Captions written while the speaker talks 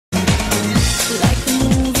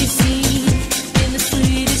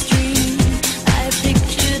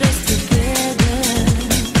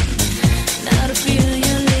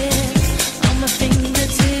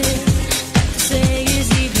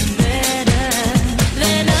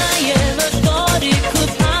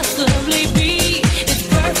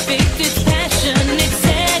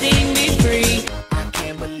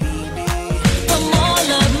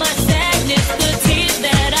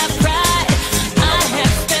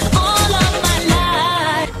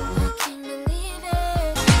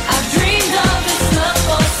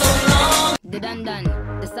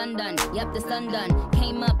sun done, yep, the sun done.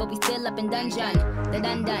 Came up, but we still up in dungeon. The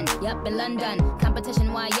dun dun, yep, in London.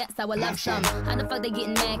 Competition, why, yes, I would love some. How the fuck they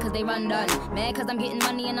getting mad cause they run done? Mad cause I'm getting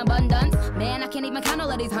money in abundance? Man, I can't even count all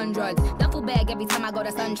of these hundreds. Duffel bag every time I go to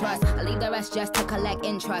SunTrust. I leave the rest just to collect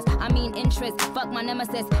interest. I mean interest, fuck my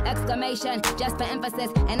nemesis. Exclamation, just for emphasis.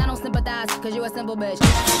 And I don't sympathize cause you a simple bitch.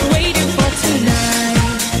 Waiting for tonight.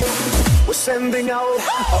 We're sending out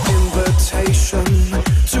our invitation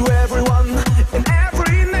to everyone in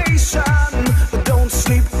every nation. But don't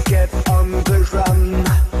sleep, get on the run.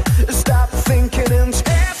 Stop thinking and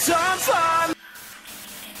have some fun.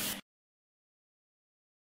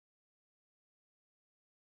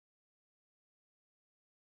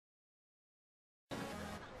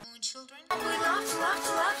 Children, we love to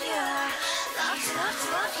love ya.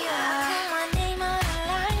 Love ya. Put my name on the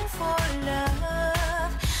line for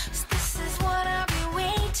love. This is what I've been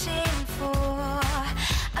waiting for.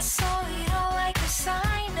 I saw it all like a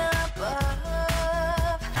sign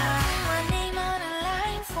above. I put my name on the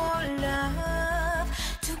line for love.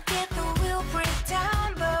 Together we'll break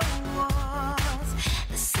down the walls.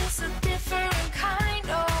 This is a different kind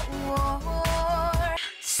of war.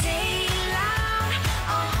 Say loud,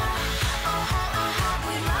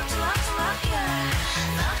 we love to love ya.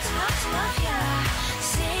 Love to love ya.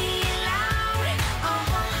 Say it loud,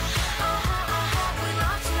 we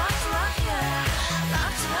love to love ya.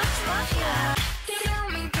 Love to love ya. Tell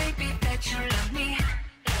me, baby, that you love me.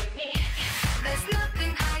 There's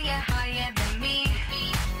nothing higher than me.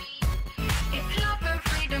 If love and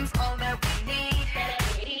freedom's all that we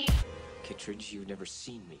need. Kittredge, you've never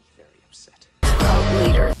seen me very upset.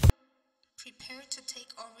 Leader. Prepare to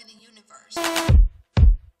take over the universe.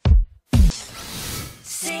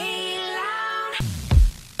 Say it loud.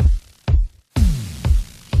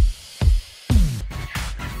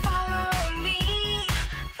 Follow me.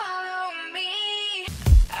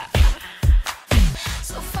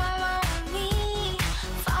 So follow me.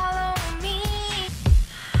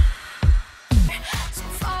 So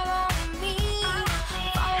follow me.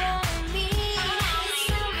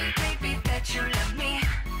 Tell me, baby, that you love me.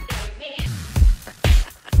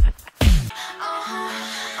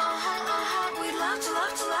 We love to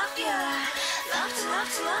love ya. Love to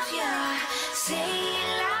love ya. Say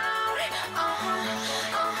it loud.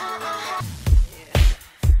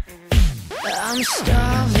 I'm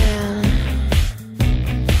starving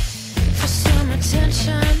for some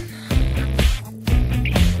attention.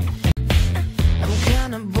 I'm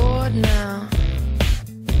kinda bored now.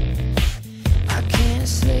 I can't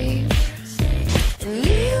sleep. And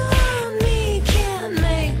you and me can't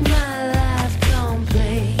make my life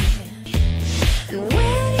complete. And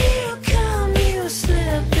when you come, you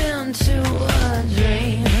slip into a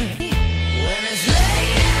dream. When it's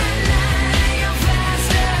late at night and you're fast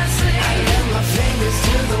asleep, I let my fingers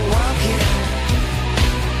do the walking.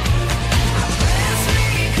 I press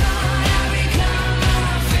record, I become a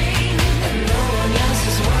fiend, and no one else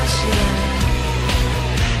is watching.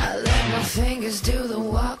 I let my fingers do the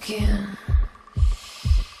walking.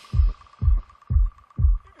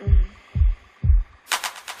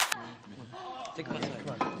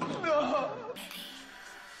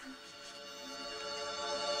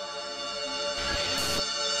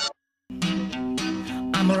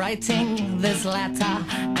 I'm writing this letter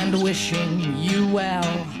and wishing you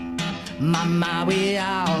well. Mama, we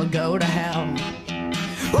all go to hell.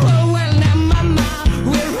 Oh, well, now, Mama,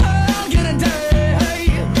 we're all gonna die.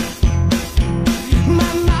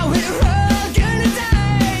 Mama, we're all gonna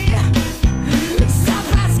die. Stop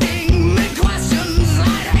asking me questions,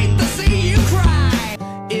 I'd hate to see you cry.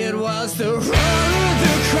 It was the roar of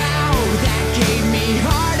the crowd that gave me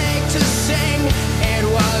heartache to sing. It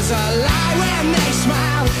was a lie when they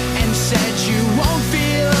smiled and said you won't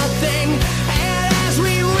feel a thing. And as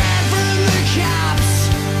we ran from the cops,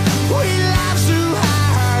 we laughed so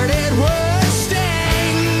hard it would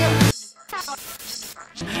sting.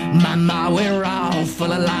 Mama, we're all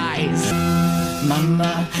full of lies.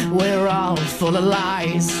 Mama, we're all full of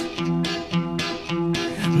lies.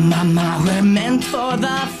 Mama, we're meant for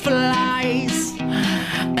the flies.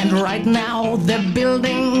 And right now they're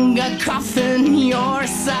building a coffin your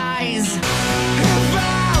size. If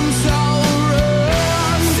I'm so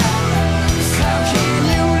wrong, how can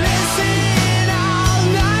you listen all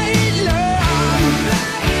night long?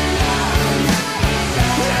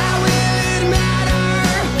 How will it matter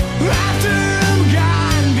after I'm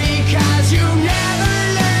gone? Because you never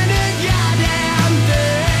learned a goddamn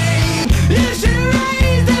thing. You should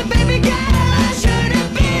raise the baby girl. I should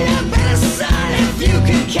have been a better son. If you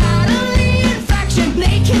could count on the infraction,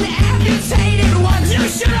 they can amputate it once. You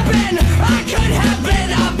should have been, I could have been.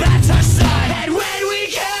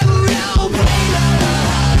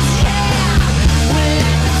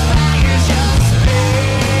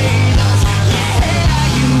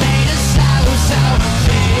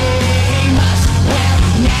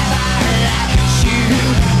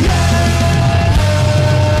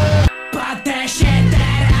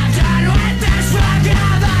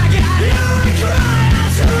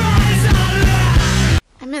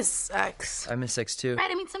 miss sex. I miss sex too. Right?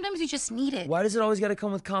 I mean, sometimes you just need it. Why does it always gotta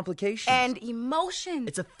come with complications? And emotion.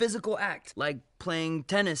 It's a physical act, like playing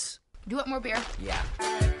tennis. Do you want more beer? Yeah.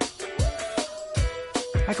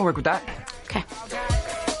 I can work with that. Okay.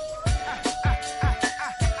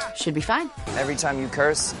 Should be fine. Every time you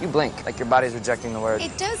curse, you blink, like your body's rejecting the word.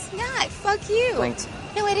 It does not. Fuck you. Blinked.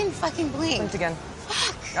 No, I didn't fucking blink. Blinked again.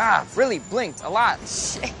 Fuck. Ah, really, blinked a lot.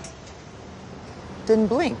 Shit. Didn't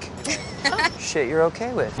blink. Shit you're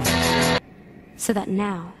okay with. So that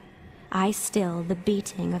now, I still the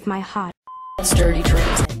beating of my heart. Sturdy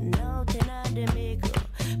dreams.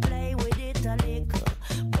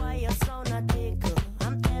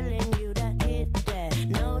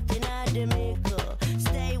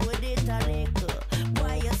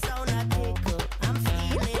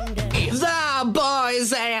 The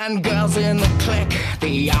boys and girls in the clique,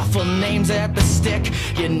 the awful names at the stick.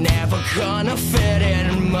 You're never gonna fit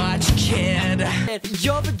in much, kid.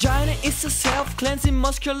 Your vagina is a self-cleansing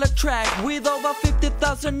muscular tract with over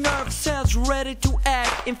 50,000 nerve cells ready to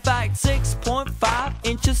act. In fact, 6.5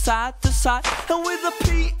 inches side to side, and with a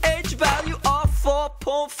pH value of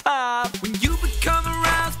 4.5. When you become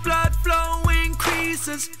aroused, blood flow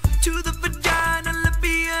increases to the vagina,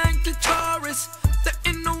 labia, and clitoris. The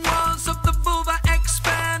inner walls of the vulva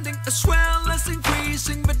expanding as well as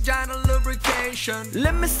increasing vaginal lubrication.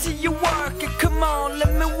 Let me see you work it, come on,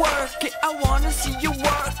 let me work it. I wanna see you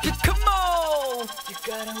work it, come on. You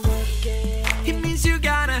gotta work it. It means you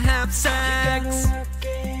gotta have sex.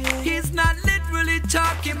 He's not literally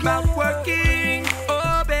talking about working.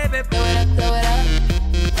 Oh, baby, blow it up, blow it up.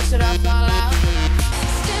 Watch it all fall out.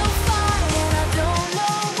 Still fighting, I don't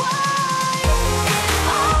know why.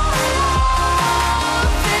 Oh,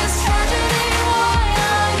 this tragedy, why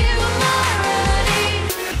are you my remedy?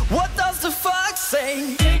 What does the fuck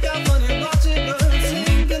say? Take up on your watching birds.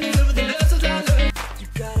 Ain't gonna live with the lessons I learned. You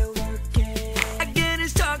gotta work it. Again,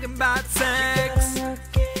 he's talking about sex.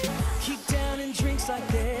 Keep down and drinks like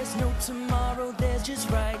there's no tomorrow, there's just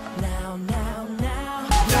right now, now, now.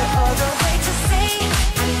 No other way to say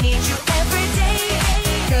I need you every day.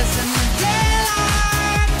 'Cause in the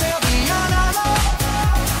daylight there'll be another.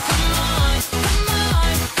 Come on, come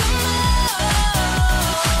on, come on.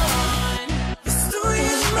 It's 3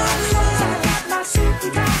 in the morning, I got my suit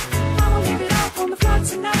and tie. I'ma leave it up on the floor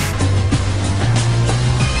tonight.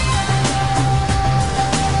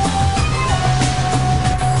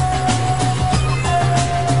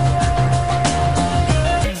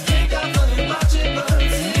 Take up on your watching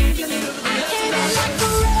birds. Ain't gonna live with the lessons I learned. Like a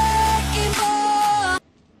wrecking ball.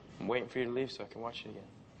 I'm waiting for you to leave so I can watch it again.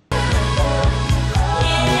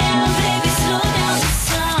 Yeah, baby, slow down the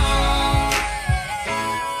song.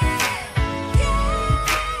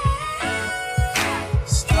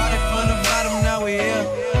 Started from the bottom, now we here.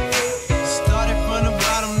 Started from the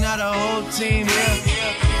bottom, now the whole team here.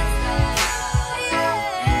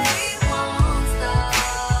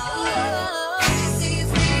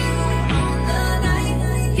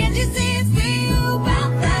 Can't you see it's real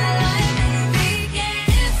about that life? We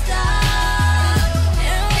can't stop,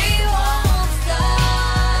 and we won't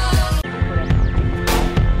stop.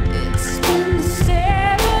 It's been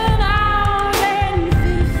 7 hours and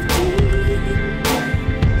 15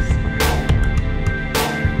 days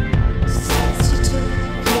since you took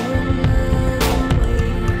your love away.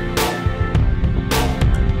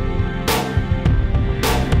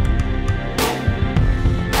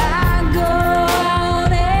 I go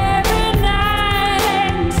out every night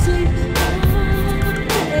and sleep all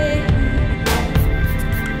day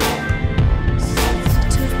since you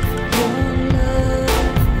took your love.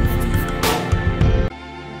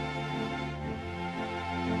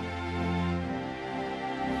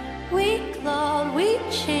 We clawed, we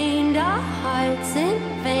chained our hearts in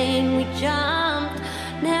vain. We jumped,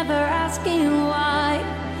 never asking why.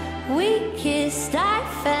 We kissed, I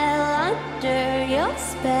fell under your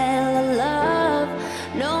spell of love.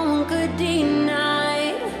 No one could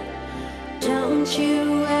deny. Don't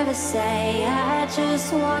you ever say I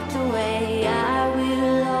just walked away. I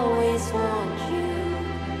will always want you.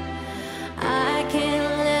 I can't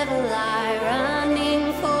live a lie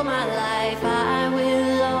running for my life. I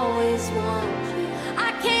will always want you. I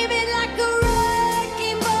came in like a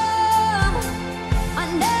wrecking ball. I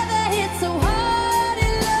never hit so hard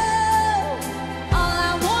in love. All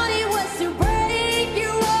I wanted was to break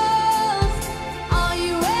your walls. All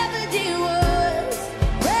you ever did was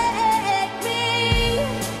break me.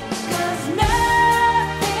 'Cause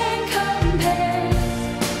nothing compares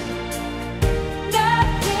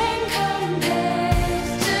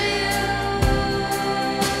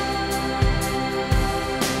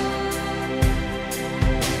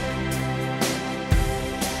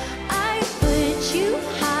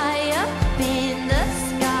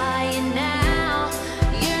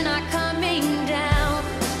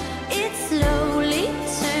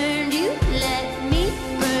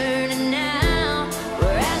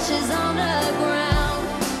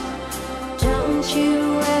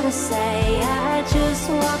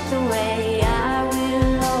walked away.